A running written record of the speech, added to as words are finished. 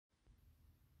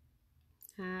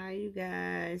Hi, you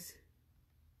guys.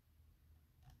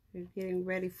 We're getting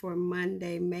ready for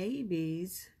Monday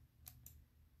Maybes.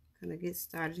 Gonna get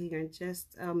started here in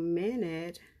just a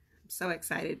minute. I'm so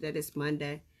excited that it's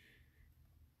Monday.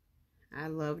 I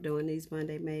love doing these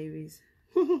Monday Maybes.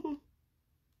 Let's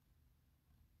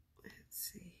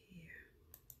see here.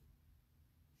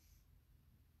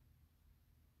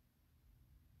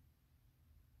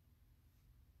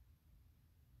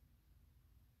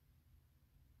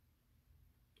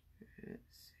 Let's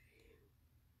see.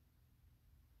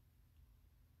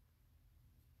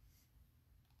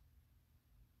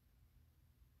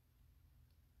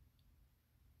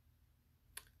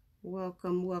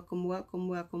 Welcome, welcome, welcome,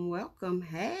 welcome, welcome.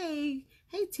 Hey,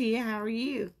 Tia, how are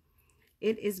you?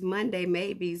 It is Monday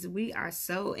Maybes. We are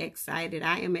so excited.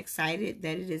 I am excited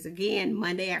that it is again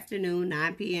Monday afternoon,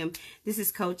 9 p.m. This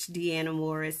is Coach DeAnna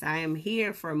Morris. I am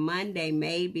here for Monday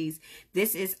Maybes.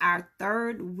 This is our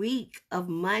third week of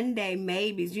Monday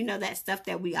Maybes. You know, that stuff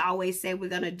that we always say we're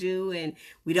going to do and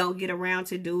we don't get around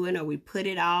to doing, or we put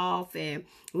it off and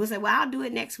we'll say, well, I'll do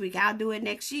it next week. I'll do it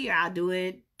next year. I'll do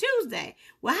it Tuesday.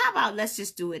 Well, how about let's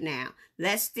just do it now?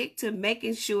 Let's stick to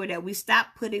making sure that we stop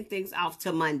putting things off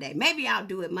to Monday. Maybe I'll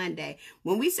do it Monday.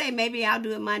 When we say maybe I'll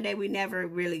do it Monday, we never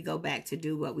really go back to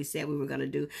do what we said we were going to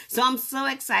do. So I'm so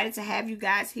excited to have you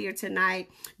guys here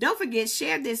tonight. Don't forget,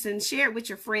 share this and share it with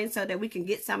your friends so that we can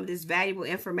get some of this valuable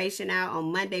information out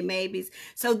on Monday Maybes.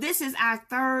 So this is our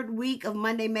third week of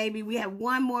Monday Maybe. We have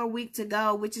one more week to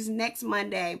go, which is next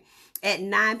Monday at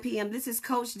 9 p.m. This is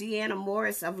Coach DeAnna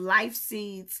Morris of Life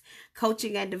Seeds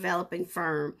Coaching and Developing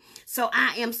Firm. So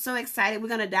I am so excited. We're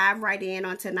going to dive right in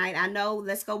on tonight. I know,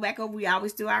 let's go back over. We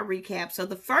always do our recap. So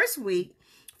the first week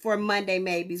for Monday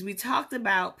Maybes, we talked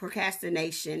about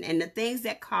procrastination and the things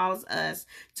that cause us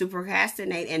to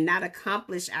procrastinate and not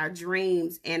accomplish our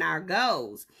dreams and our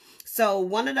goals. So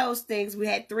one of those things, we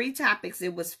had 3 topics.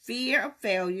 It was fear of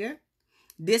failure,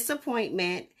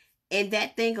 disappointment, and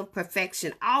that thing of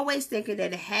perfection, always thinking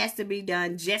that it has to be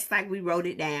done just like we wrote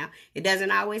it down. It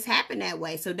doesn't always happen that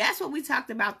way. So that's what we talked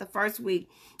about the first week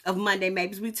of Monday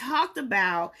Maybes. We talked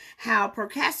about how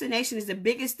procrastination is the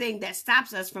biggest thing that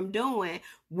stops us from doing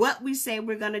what we say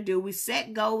we're going to do. We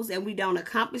set goals and we don't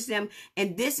accomplish them.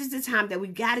 And this is the time that we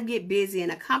got to get busy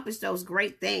and accomplish those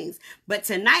great things. But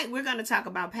tonight we're going to talk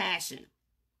about passion.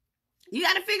 You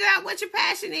got to figure out what your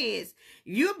passion is.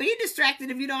 You'll be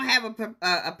distracted if you don't have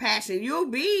a passion.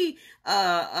 You'll be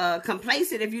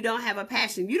complacent if you don't have a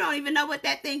passion. You don't even know what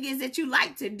that thing is that you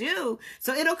like to do.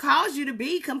 So it'll cause you to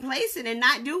be complacent and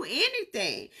not do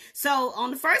anything. So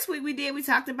on the first week we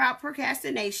talked about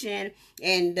procrastination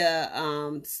and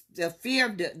the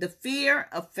fear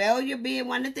of failure being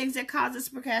one of the things that causes us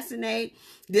to procrastinate.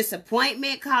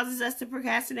 Disappointment causes us to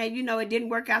procrastinate. You know, it didn't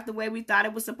work out the way we thought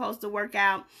it was supposed to work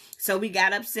out. So we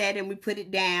got upset and we put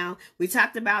it down. We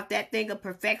talked about that thing of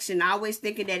perfection, always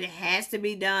thinking that it has to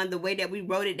be done the way that we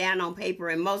wrote it down on paper.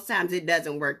 And most times it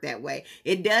doesn't work that way.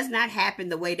 It does not happen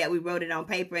the way that we wrote it on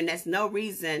paper. And that's no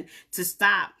reason to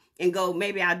stop and go,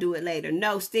 maybe I'll do it later.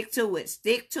 No, stick to it.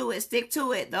 Stick to it. Stick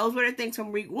to it. Those were the things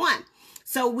from week 1.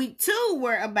 So week 2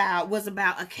 was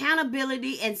about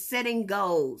accountability and setting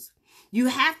goals. You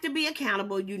have to be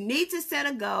accountable. You need to set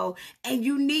a goal and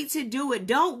you need to do it.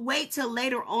 Don't wait till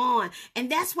later on. And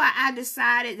that's why I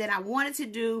decided that I wanted to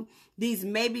do these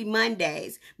Maybe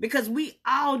Mondays, because we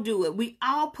all do it. We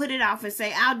all put it off and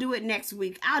say, I'll do it next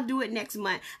week. I'll do it next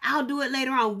month. I'll do it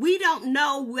later on. We don't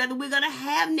know whether we're going to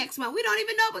have next month. We don't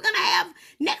even know if we're going to have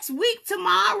next week,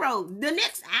 tomorrow, the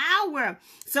next hour.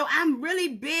 So I'm really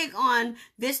big on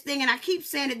this thing. And I keep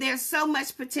saying that there's so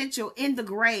much potential in the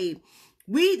grave.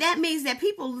 That means that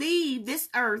people leave this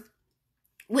earth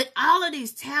with all of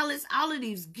these talents, all of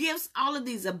these gifts, all of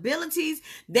these abilities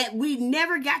that we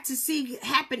never got to see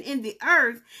happen in the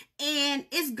earth, and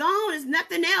it's gone. It's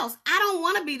nothing else. I don't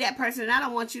want to be that person, and I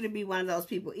don't want you to be one of those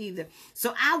people either.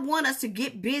 So I want us to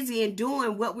get busy in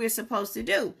doing what we're supposed to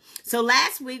do. So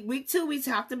last week, week 2, we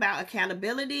talked about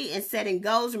accountability and setting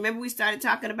goals. Remember, we started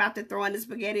talking about the throwing the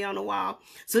spaghetti on the wall.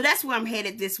 So that's where I'm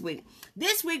headed this week.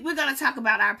 This week, we're going to talk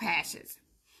about our passions.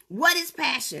 What is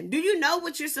passion? Do you know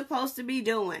what you're supposed to be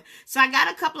doing? So I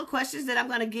got a couple of questions that I'm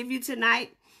going to give you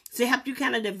tonight to help you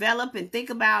kind of develop and think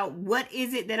about what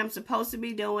is it that I'm supposed to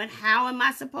be doing? How am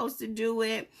I supposed to do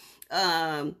it?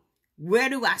 Where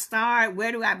do I start?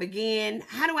 Where do I begin?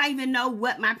 How do I even know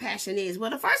what my passion is?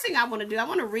 Well, the first thing I want to do, I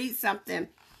want to read something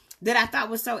that I thought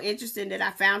was so interesting that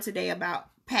I found today about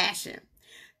passion.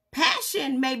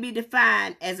 Passion may be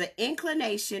defined as an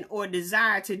inclination or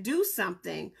desire to do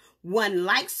something one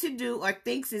likes to do or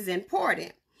thinks is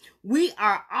important. We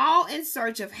are all in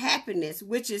search of happiness,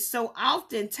 which is so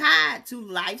often tied to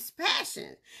life's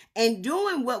passion and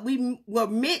doing what we were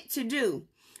meant to do.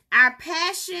 Our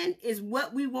passion is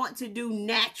what we want to do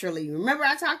naturally. Remember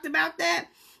I talked about that?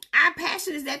 Our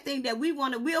passion is that thing that we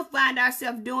want to, we'll find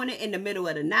ourselves doing it in the middle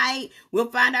of the night. We'll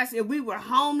find ourselves, if we were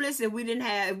homeless, if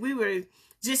we were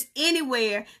just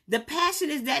anywhere, the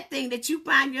passion is that thing that you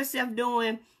find yourself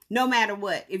doing no matter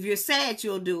what. If you're sad,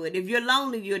 you'll do it. If you're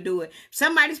lonely, you'll do it.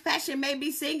 Somebody's passion may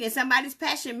be singing. Somebody's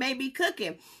passion may be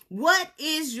cooking. What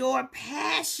is your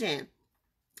passion?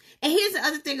 And here's the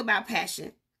other thing about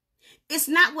passion. It's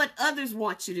not what others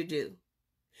want you to do.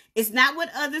 It's not what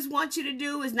others want you to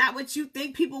do. It's not what you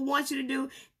think people want you to do.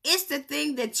 It's the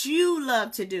thing that you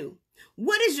love to do.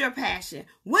 What is your passion?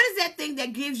 What is that thing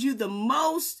that gives you the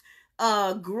most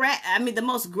the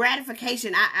most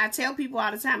gratification? I tell people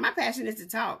all the time, my passion is to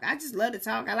talk. I just love to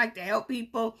talk. I like to help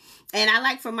people, and I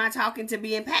like for my talking to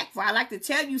be impactful. I like to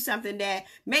tell you something that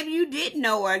maybe you didn't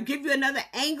know, or give you another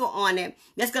angle on it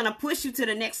that's going to push you to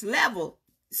the next level.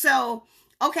 So,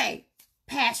 okay,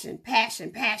 passion.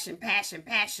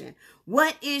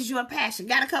 What is your passion?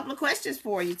 Got a couple of questions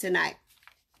for you tonight.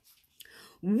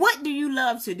 What do you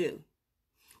love to do?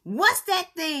 What's that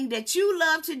thing that you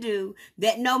love to do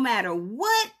that no matter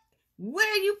what,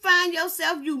 where you find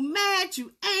yourself, you mad,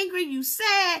 you angry, you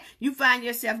sad, you find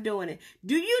yourself doing it?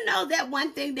 Do you know that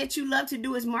one thing that you love to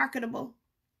do is marketable?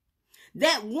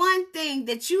 That one thing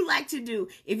that you like to do,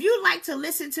 if you like to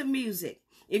listen to music,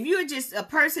 if you're just a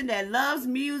person that loves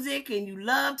music and you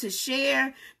love to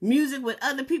share music with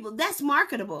other people, that's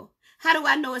marketable. How do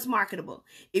I know it's marketable?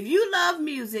 If you love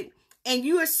music, and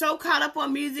you are so caught up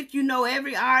on music, you know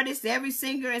every artist, every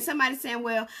singer, and somebody saying,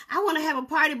 well, I want to have a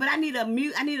party, but I need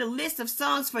a list of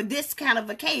songs for this kind of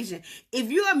occasion.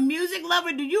 If you're a music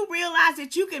lover, do you realize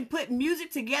that you can put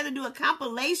music together, do a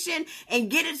compilation,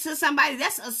 and get it to somebody?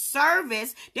 That's a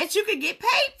service that you can get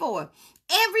paid for.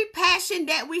 Every passion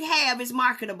that we have is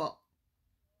marketable.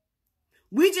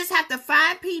 We just have to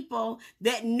find people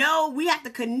that know. We have to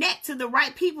connect to the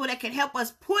right people that can help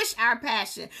us push our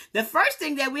passion. The first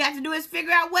thing that we have to do is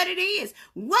figure out what it is.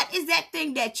 What is that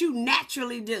thing that you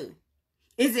naturally do?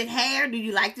 Is it hair? Do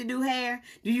you like to do hair?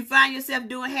 Do you find yourself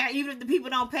doing hair? Even if the people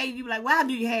don't pay you, be like, well, I'll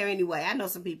do your hair anyway. I know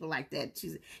some people like that.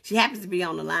 She happens to be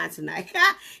on the line tonight.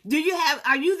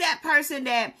 Are you that person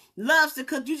that loves to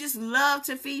cook? You just love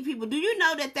to feed people. Do you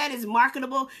know that is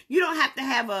marketable? You don't have to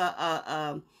have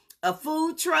a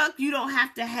food truck. You don't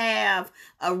have to have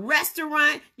a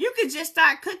restaurant. You could just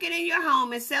start cooking in your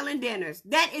home and selling dinners.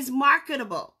 That is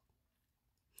marketable.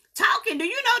 Talking. Do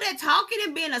you know that talking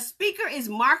and being a speaker is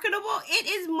marketable? It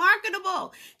is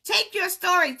marketable. Take your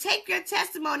story, take your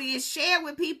testimony, and share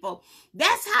with people.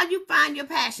 That's how you find your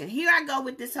passion. Here I go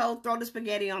with this whole throw the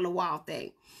spaghetti on the wall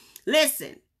thing.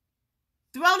 Listen,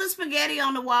 throw the spaghetti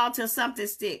on the wall till something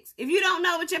sticks. If you don't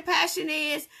know what your passion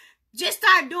is, just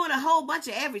start doing a whole bunch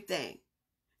of everything.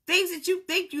 Things that you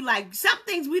think you like. Some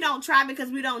things we don't try because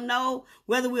we don't know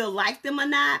whether we'll like them or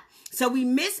not. So we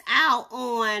miss out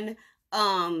on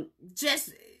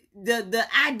just the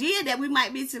idea that we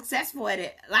might be successful at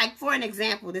it. Like, for an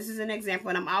example, this is an example,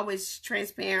 and I'm always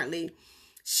transparently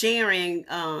sharing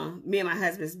me and my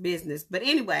husband's business. But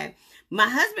anyway, my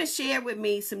husband shared with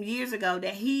me some years ago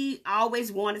that he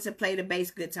always wanted to play the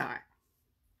bass guitar.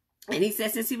 And he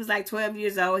said since he was like 12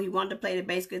 years old, he wanted to play the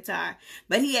bass guitar.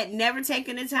 But he had never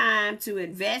taken the time to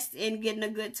invest in getting a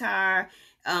guitar.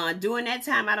 During that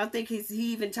time, I don't think he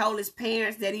even told his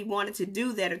parents that he wanted to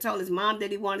do that, or told his mom that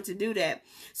he wanted to do that.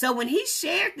 So when he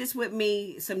shared this with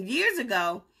me some years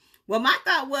ago, well, my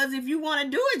thought was, if you want to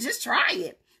do it, just try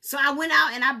it. So I went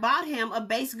out and I bought him a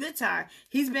bass guitar.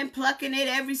 He's been plucking it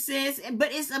ever since,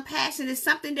 but it's a passion. It's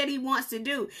something that he wants to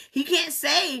do. He can't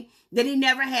say that he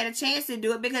never had a chance to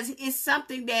do it because it's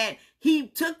something that he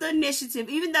took the initiative,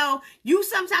 even though you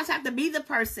sometimes have to be the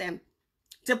person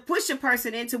to push a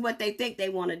person into what they think they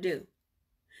want to do.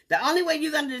 The only way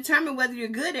you're going to determine whether you're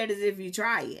good at it is if you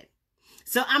try it.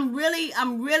 So I'm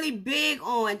really big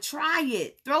on try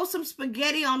it. Throw some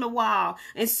spaghetti on the wall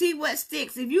and see what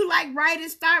sticks. If you like writing,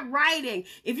 start writing.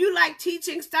 If you like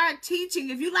teaching, start teaching.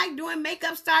 If you like doing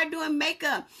makeup, start doing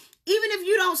makeup. Even if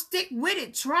you don't stick with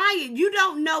it, try it. You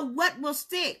don't know what will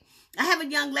stick. I have a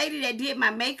young lady that did my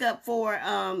makeup for,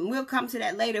 we'll come to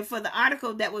that later, for the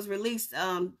article that was released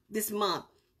this month.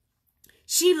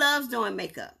 She loves doing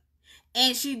makeup.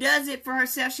 And she does it for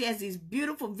herself. She has these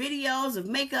beautiful videos of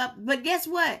makeup. But guess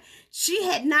what? She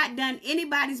had not done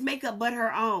anybody's makeup but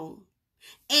her own.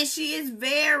 And she is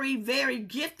very, very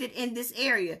gifted in this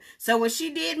area. So when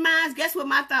she did mine, guess what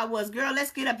my thought was? Girl,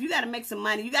 let's get up. You got to make some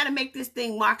money. You got to make this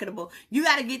thing marketable. You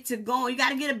got to get to going. You got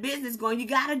to get a business going. You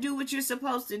got to do what you're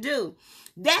supposed to do.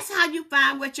 That's how you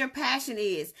find what your passion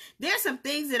is. There's some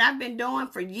things that I've been doing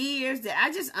for years that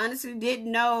I just honestly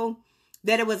didn't know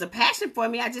that it was a passion for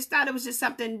me. I just thought it was just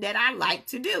something that I like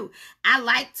to do. I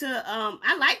like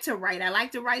to write. I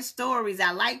like to write stories.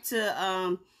 I like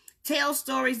to tell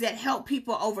stories that help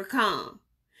people overcome.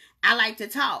 I like to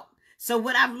talk. So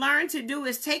what I've learned to do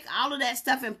is take all of that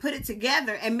stuff and put it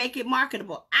together and make it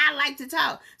marketable. I like to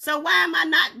talk. So why am I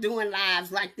not doing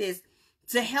lives like this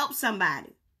to help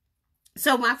somebody?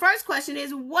 So my first question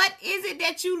is, what is it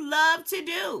that you love to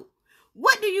do?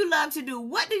 What do you love to do?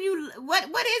 What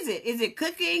is it? Is it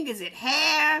cooking? Is it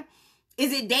hair?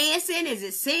 Is it dancing? Is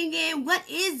it singing? What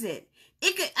is it?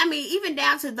 It could, even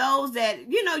down to those that,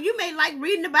 you may like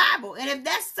reading the Bible. And if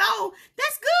that's so,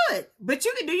 that's good. But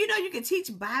you can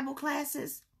teach Bible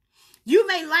classes. You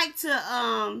may like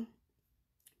to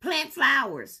plant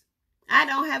flowers. I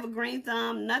don't have a green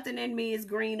thumb. Nothing in me is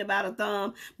green about a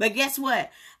thumb. But guess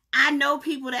what? I know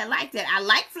people that like that. I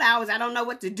like flowers. I don't know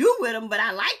what to do with them, but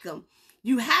I like them.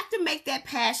 You have to make that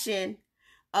passion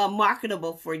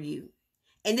marketable for you.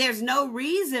 And there's no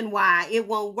reason why it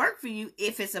won't work for you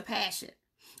if it's a passion.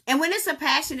 And when it's a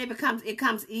passion, it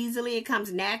comes easily, it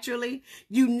comes naturally.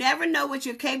 You never know what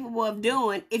you're capable of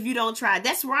doing if you don't try.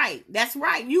 That's right. That's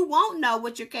right. You won't know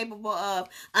what you're capable of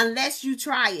unless you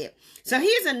try it. So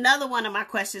here's another one of my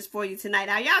questions for you tonight.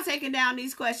 Are y'all taking down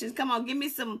these questions? Come on, give me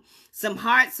some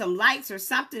hearts, some likes or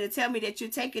something to tell me that you're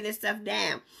taking this stuff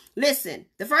down. Listen,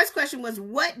 the first question was,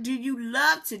 what do you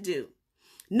love to do?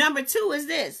 Number 2 is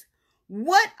this.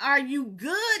 What are you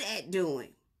good at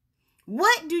doing?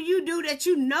 What do you do that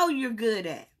you know you're good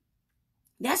at?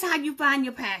 That's how you find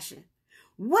your passion.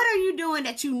 What are you doing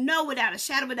that you know without a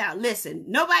shadow of a doubt? Listen,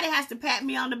 nobody has to pat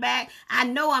me on the back. I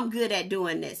know I'm good at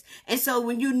doing this. And so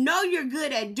when you know you're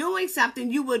good at doing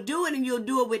something, you will do it and you'll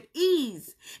do it with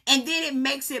ease. And then it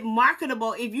makes it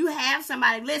marketable. If you have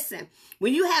somebody, listen,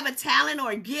 when you have a talent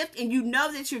or a gift and you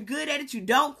know that you're good at it, you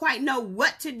don't quite know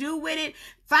what to do with it,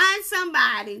 find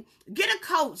somebody, get a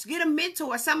coach, get a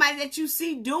mentor, somebody that you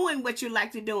see doing what you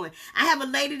like to do. I have a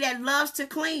lady that loves to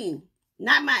clean.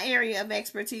 Not my area of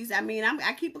expertise.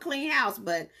 I keep a clean house,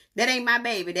 but that ain't my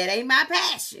baby. That ain't my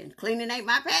passion. Cleaning ain't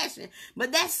my passion.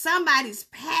 But that's somebody's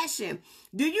passion.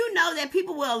 Do you know that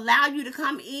people will allow you to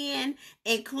come in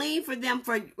and clean for them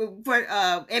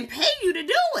and pay you to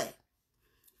do it?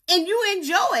 And you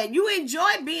enjoy it. You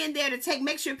enjoy being there to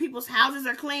make sure people's houses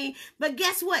are clean. But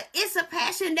guess what? It's a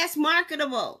passion that's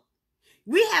marketable.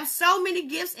 We have so many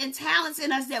gifts and talents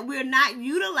in us that we're not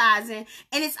utilizing.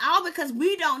 And it's all because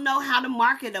we don't know how to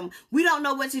market them. We don't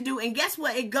know what to do. And guess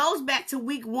what? It goes back to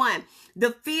week 1. The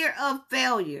fear of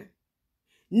failure.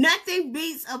 Nothing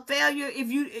beats a failure if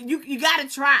you got to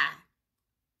try.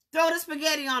 Throw the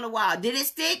spaghetti on the wall. Did it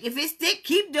stick? If it stick,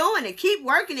 keep doing it. Keep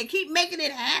working it. Keep making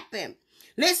it happen.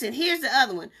 Listen, here's the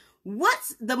other one.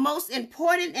 What's the most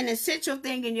important and essential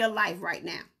thing in your life right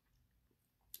now?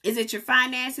 Is it your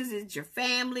finances? Is it your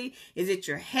family? Is it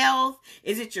your health?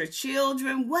 Is it your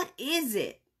children? What is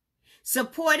it?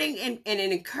 Supporting and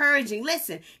encouraging.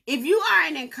 Listen, if you are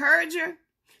an encourager,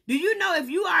 do you know if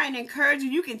you are an encourager,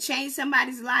 you can change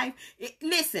somebody's life?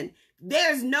 Listen,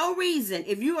 there's no reason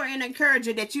if you are an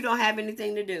encourager that you don't have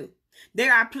anything to do.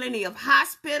 There are plenty of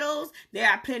hospitals. There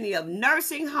are plenty of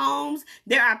nursing homes.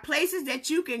 There are places that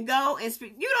you can go and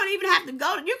speak. You don't even have to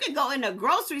go. You can go in a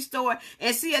grocery store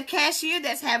and see a cashier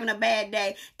that's having a bad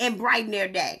day and brighten their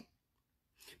day.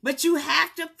 But you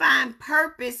have to find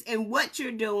purpose in what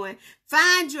you're doing.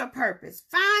 Find your purpose.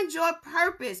 Find your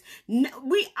purpose.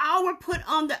 We all were put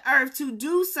on the earth to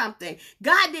do something.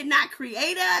 God did not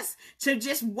create us to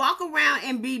just walk around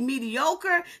and be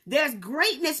mediocre. There's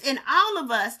greatness in all of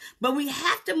us, but we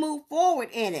have to move forward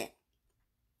in it.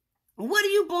 What are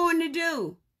you born to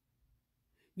do?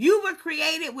 You were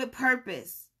created with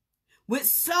purpose, with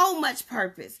so much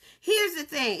purpose. Here's the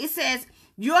thing. It says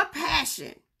your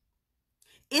passion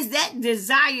is that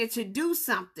desire to do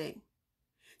something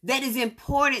that is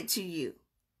important to you.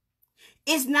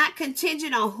 It's not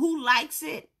contingent on who likes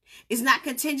it. It's not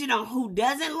contingent on who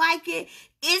doesn't like it.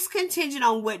 It's contingent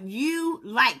on what you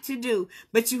like to do.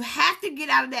 But you have to get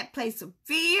out of that place of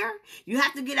fear. You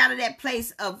have to get out of that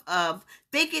place of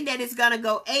thinking that it's going to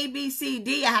go A, B, C,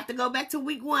 D. I have to go back to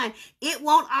week 1. It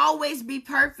won't always be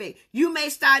perfect. You may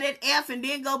start at F and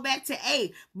then go back to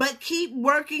A. But keep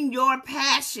working your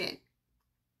passion.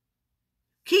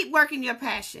 Keep working your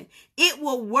passion. It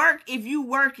will work if you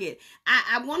work it.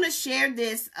 I want to share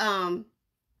this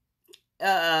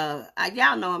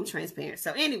y'all know I'm transparent.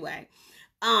 So anyway,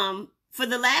 for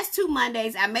the last 2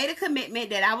 Mondays, I made a commitment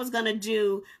that I was going to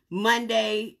do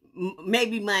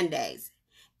maybe Mondays.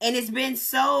 And it's been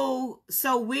so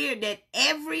weird that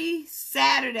every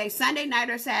Saturday, Sunday night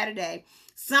or Saturday,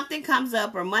 something comes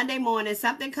up, or Monday morning,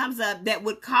 something comes up that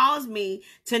would cause me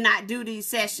to not do these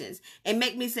sessions and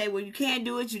make me say, well, you can't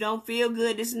do it. You don't feel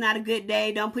good. This is not a good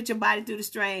day. Don't put your body through the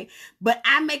strain. But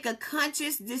I make a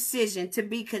conscious decision to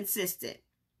be consistent.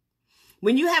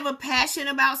 When you have a passion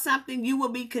about something, you will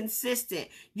be consistent.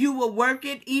 You will work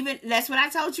it. Even that's what I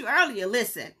told you earlier.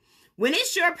 Listen, when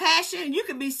it's your passion, you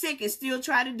can be sick and still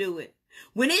try to do it.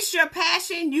 When it's your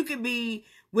passion, you can be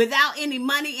without any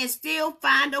money and still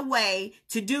find a way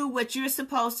to do what you're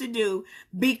supposed to do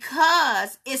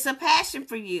because it's a passion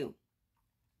for you.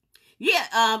 Yeah,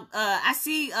 I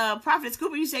see, Prophet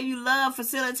Cooper, you say you love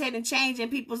facilitating change in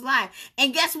people's life.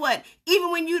 And guess what?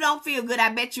 Even when you don't feel good,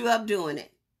 I bet you up doing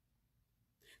it.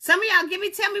 Some of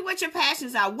y'all, tell me what your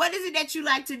passions are. What is it that you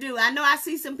like to do? I know I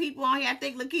see some people on here. I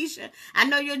think, Lakeisha, I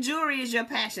know your jewelry is your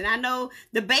passion. I know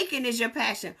the baking is your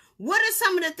passion. What are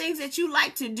some of the things that you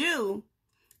like to do?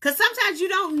 Because sometimes you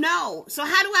don't know. So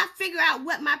how do I figure out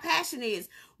what my passion is?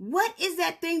 What is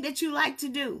that thing that you like to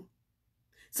do?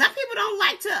 Some people don't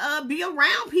like to be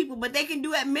around people, but they can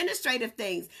do administrative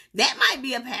things. That might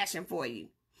be a passion for you.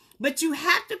 But you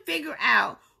have to figure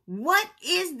out, what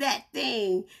is that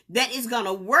thing that is going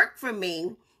to work for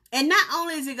me? And not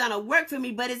only is it going to work for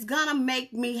me, but it's going to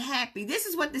make me happy. This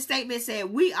is what the statement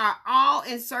said. We are all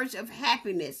in search of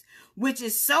happiness, which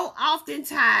is so often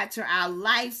tied to our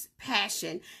life's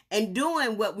passion and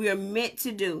doing what we are meant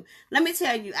to do. Let me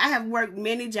tell you, I have worked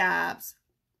many jobs,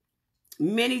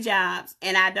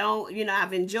 and I don't,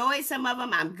 I've enjoyed some of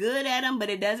them. I'm good at them, but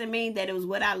it doesn't mean that it was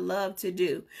what I love to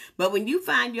do. But when you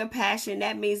find your passion,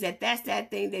 that means that that's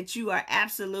that thing that you are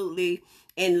absolutely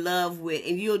in love with,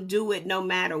 and you'll do it no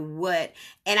matter what.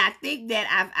 And I think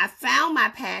that I found my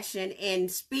passion in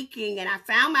speaking, and I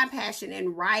found my passion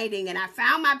in writing, and I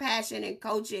found my passion in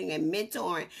coaching and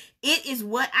mentoring. It is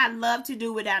what I love to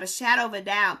do without a shadow of a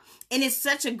doubt. And it's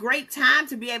such a great time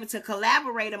to be able to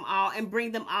collaborate them all and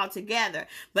bring them all together.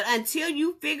 But until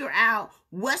you figure out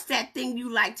what's that thing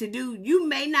you like to do, you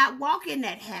may not walk in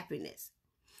that happiness.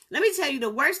 Let me tell you, the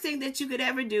worst thing that you could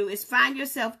ever do is find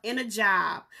yourself in a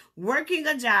job, working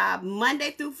a job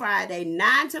Monday through Friday,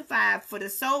 9 to 5, for the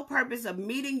sole purpose of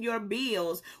meeting your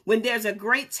bills, when there's a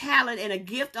great talent and a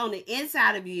gift on the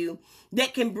inside of you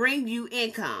that can bring you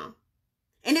income.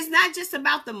 And it's not just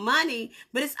about the money,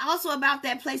 but it's also about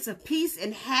that place of peace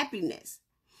and happiness.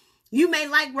 You may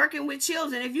like working with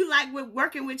children. If you like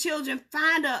working with children,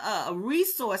 find a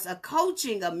resource, a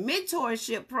coaching, a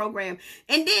mentorship program.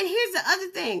 And then here's the other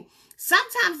thing.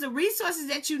 Sometimes the resources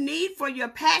that you need for your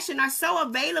passion are so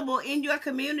available in your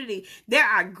community. There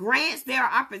are grants, there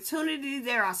are opportunities,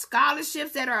 there are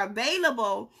scholarships that are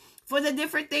available for the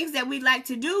different things that we like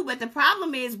to do. But the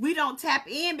problem is we don't tap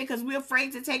in because we're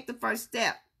afraid to take the first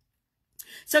step.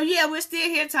 So yeah, we're still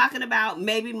here talking about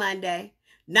maybe Monday.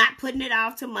 Not putting it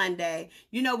off to Monday.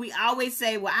 We always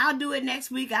say, well, I'll do it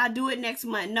next week. I'll do it next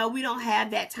month. No, we don't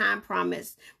have that time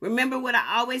promised. Remember what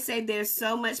I always say, there's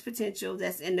so much potential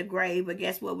that's in the grave, but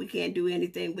guess what? We can't do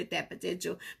anything with that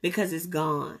potential because it's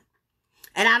gone.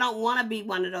 And I don't want to be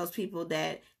one of those people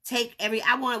that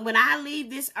when I leave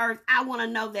this earth, I want to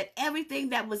know that everything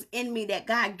that was in me, that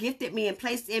God gifted me and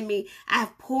placed in me,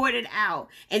 I've poured it out.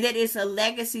 And that it's a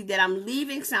legacy, that I'm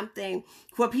leaving something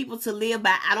for people to live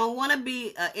by. I don't want to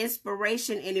be an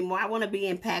inspiration anymore. I want to be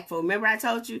impactful. Remember I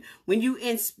told you, when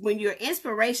your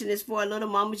inspiration is for a little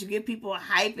moment, you give people a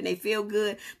hype and they feel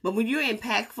good. But when you're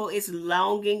impactful, it's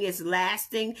longing, it's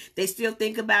lasting. They still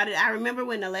think about it. I remember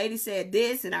when the lady said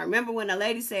this, and I remember when the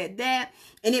lady said that,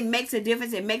 and it makes a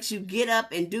difference. It makes you get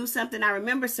up and do something. I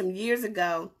remember some years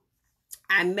ago,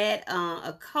 I met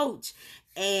a coach,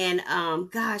 and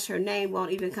gosh, her name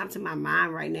won't even come to my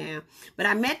mind right now. But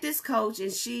I met this coach,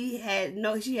 and she has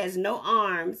no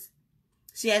arms.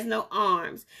 She has no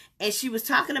arms. And she was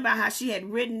talking about how she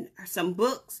had written some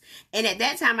books. And at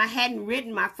that time, I hadn't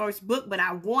written my first book, but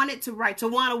I wanted to write.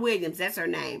 Tawana Williams, that's her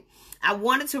name. I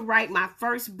wanted to write my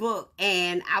first book.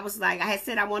 And I was like, I had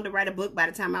said I wanted to write a book by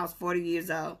the time I was 40 years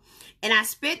old. And I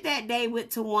spent that day with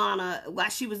Tawana while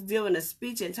she was doing a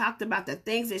speech and talked about the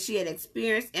things that she had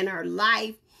experienced in her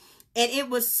life. And it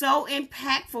was so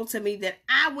impactful to me that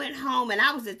I went home and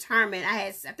I was determined.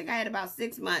 I think I had about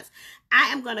 6 months. I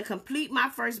am going to complete my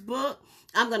first book.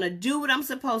 I'm going to do what I'm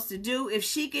supposed to do. If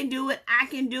she can do it, I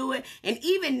can do it. And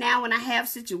even now when I have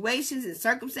situations and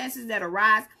circumstances that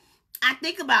arise, I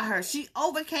think about her. She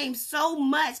overcame so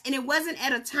much, and it wasn't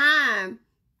at a time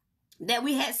that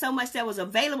we had so much that was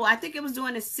available. I think it was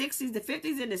during the 60s, the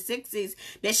 50s and the 60s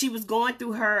that she was going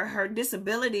through her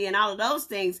disability and all of those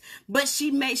things. But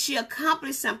she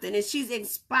accomplished something, and she's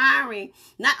inspiring.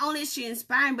 Not only is she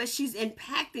inspiring, but she's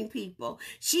impacting people.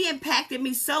 She impacted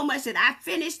me so much that I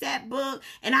finished that book,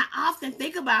 and I often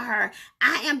think about her.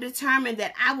 I am determined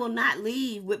that I will not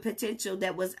leave with potential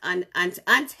that was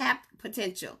untapped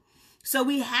potential. So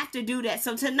we have to do that.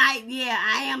 So tonight, yeah,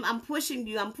 I'm pushing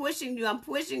you. I'm pushing you. I'm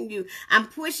pushing you. I'm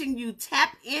pushing you.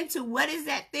 Tap into what is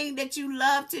that thing that you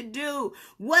love to do?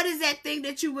 What is that thing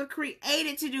that you were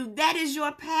created to do? That is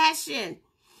your passion.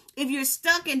 If you're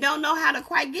stuck and don't know how to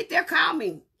quite get there, call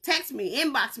me. Text me,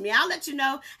 inbox me. I'll let you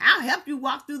know. I'll help you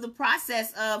walk through the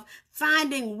process of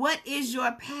finding what is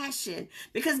your passion.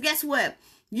 Because guess what?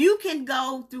 You can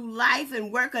go through life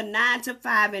and work a 9 to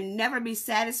 5 and never be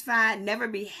satisfied, never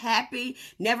be happy,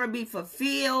 never be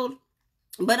fulfilled.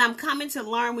 But I'm coming to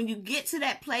learn when you get to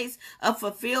that place of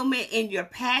fulfillment in your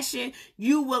passion,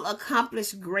 you will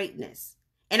accomplish greatness.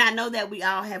 And I know that we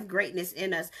all have greatness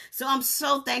in us. So I'm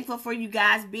so thankful for you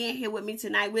guys being here with me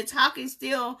tonight. We're talking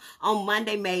still on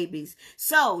Monday Maybes.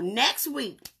 So next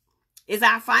week is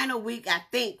our final week, I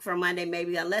think, for Monday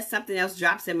Maybe, unless something else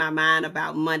drops in my mind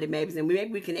about Monday Maybes, and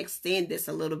maybe we can extend this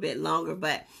a little bit longer.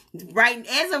 But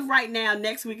as of right now,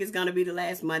 next week is going to be the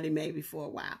last Monday Maybe for a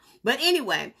while. But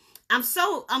anyway, I'm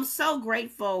so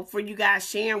grateful for you guys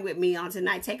sharing with me on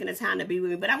tonight, taking the time to be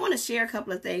with me. But I want to share a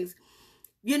couple of things.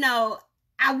 You know,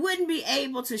 I wouldn't be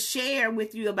able to share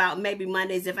with you about Maybe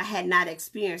Mondays if I had not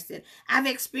experienced it. I've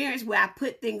experienced where I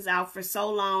put things off for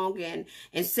so long and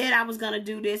said I was going to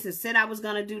do this and said I was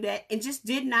going to do that and just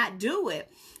did not do it.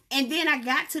 And then I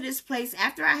got to this place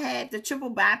after I had the triple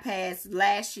bypass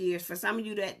last year. For some of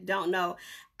you that don't know,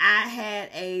 I had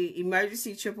a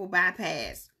emergency triple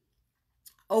bypass,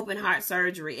 open heart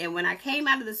surgery. And when I came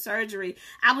out of the surgery,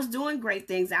 I was doing great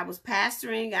things. I was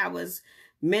pastoring, I was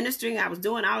ministering, I was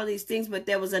doing all of these things, but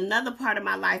there was another part of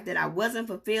my life that I wasn't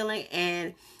fulfilling,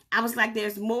 and I was like,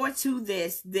 there's more to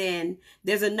this than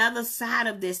there's another side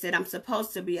of this that I'm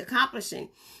supposed to be accomplishing.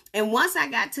 And once I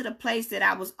got to the place that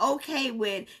I was okay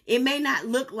with, it may not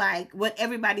look like what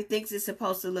everybody thinks it's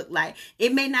supposed to look like.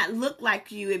 It may not look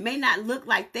like you. It may not look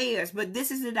like theirs, but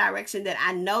this is the direction that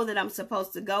I know that I'm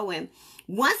supposed to go in.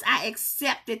 Once I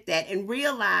accepted that and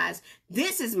realized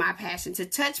this is my passion, to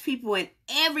touch people in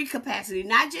every capacity,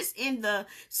 not just in the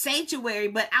sanctuary,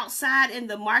 but outside in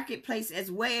the marketplace as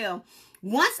well.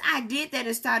 Once I did that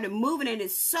and started moving, and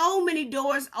it's so many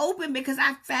doors open because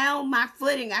I found my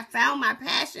footing, I found my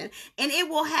passion, and it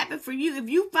will happen for you. If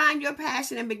you find your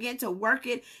passion and begin to work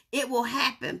it, it will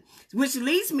happen. Which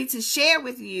leads me to share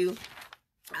with you.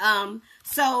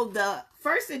 So the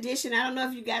first edition, I don't know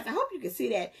if you guys, I hope you can see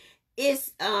that.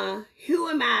 It's Who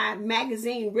Am I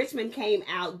magazine. Richmond came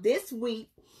out this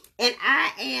week, and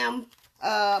I am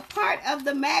part of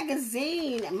the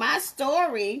magazine. My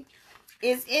story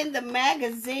is in the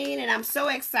magazine, and I'm so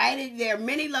excited. There are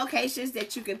many locations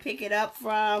that you can pick it up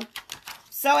from.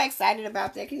 So excited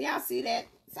about that. Can y'all see that?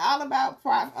 It's all about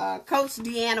Coach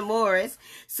DeAnna Morris.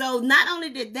 So not only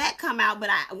did that come out,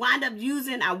 but I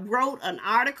wrote an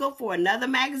article for another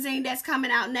magazine that's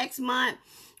coming out next month,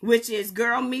 which is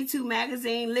Girl Me Too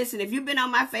magazine. Listen, if you've been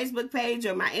on my Facebook page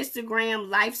or my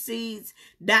Instagram,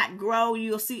 lifeseeds.grow,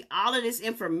 you'll see all of this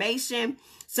information.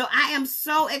 So I am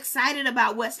so excited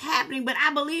about what's happening, but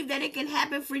I believe that it can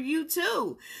happen for you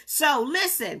too. So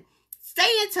listen, stay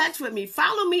in touch with me.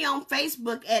 Follow me on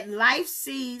Facebook at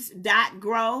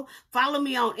lifeseeds.grow. Follow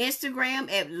me on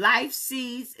Instagram at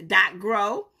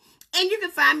lifeseeds.grow. And you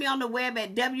can find me on the web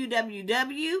at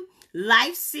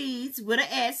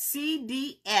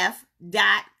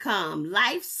www.lifeseeds.com.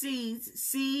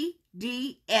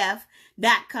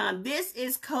 lifeseedscdf.com. This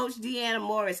is Coach DeAnna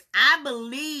Morris. I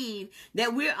believe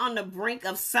that we're on the brink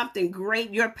of something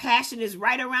great. Your passion is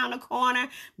right around the corner,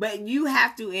 but you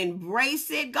have to embrace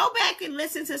it. Go back and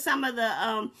listen to some of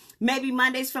the Maybe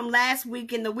Mondays from last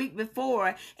week and the week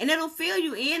before, and it'll fill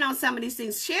you in on some of these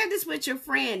things. Share this with your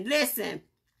friend. Listen,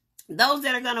 those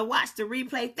that are going to watch the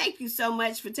replay, thank you so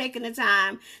much for taking the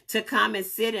time to come and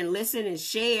sit and listen and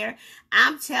share.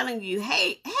 I'm telling you,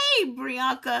 hey,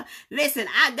 Brianka, listen,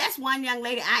 that's one young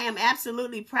lady. I am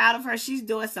absolutely proud of her. She's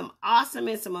doing some awesome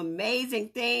and some amazing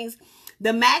things.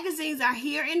 The magazines are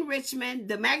here in Richmond.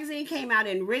 The magazine came out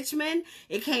in Richmond.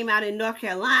 It came out in North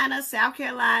Carolina, South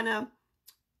Carolina,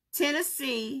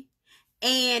 Tennessee.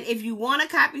 And if you want a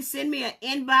copy, send me an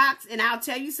inbox and I'll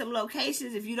tell you some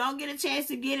locations. If you don't get a chance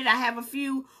to get it, I have a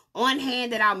few on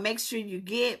hand that I'll make sure you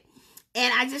get.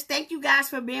 And I just thank you guys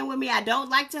for being with me. I don't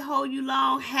like to hold you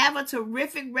long. Have a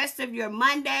terrific rest of your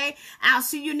Monday. I'll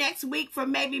see you next week for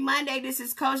Maybe Monday. This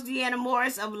is Coach DeAnna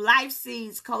Morris of Life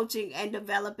Seeds Coaching and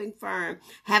Developing Firm.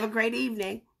 Have a great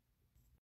evening.